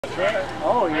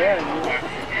Oh,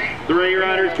 yeah. Three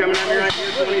riders coming up here right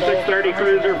here, 2630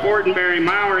 Cruiser, Fortenberry,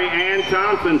 Mowry, and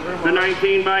Thompson. The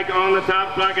 19 bike on the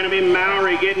top spot going to be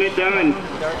Mowry getting it done.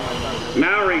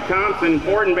 Mowry, Thompson,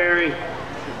 Fortenberry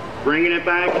bringing it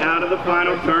back out of the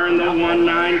final turn. The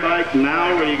 19 bike,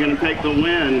 Mowry, going to take the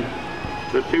win.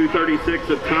 The 236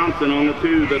 of Thompson on the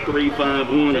 2, the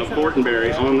 351 of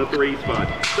Fortenberry on the 3 spot.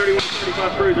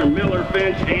 3135 Cruiser, Miller,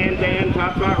 Finch, and Dan,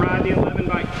 top spot ride the 11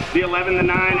 bike, the 11, the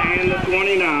 9, and the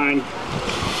 29.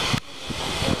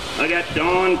 I got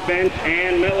Dawn, Finch,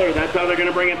 and Miller. That's how they're going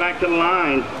to bring it back to the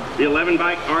line. The 11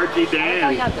 bike, Archie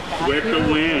Dan with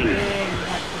the win.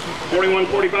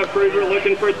 4145 Cruiser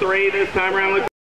looking for 3 this time around.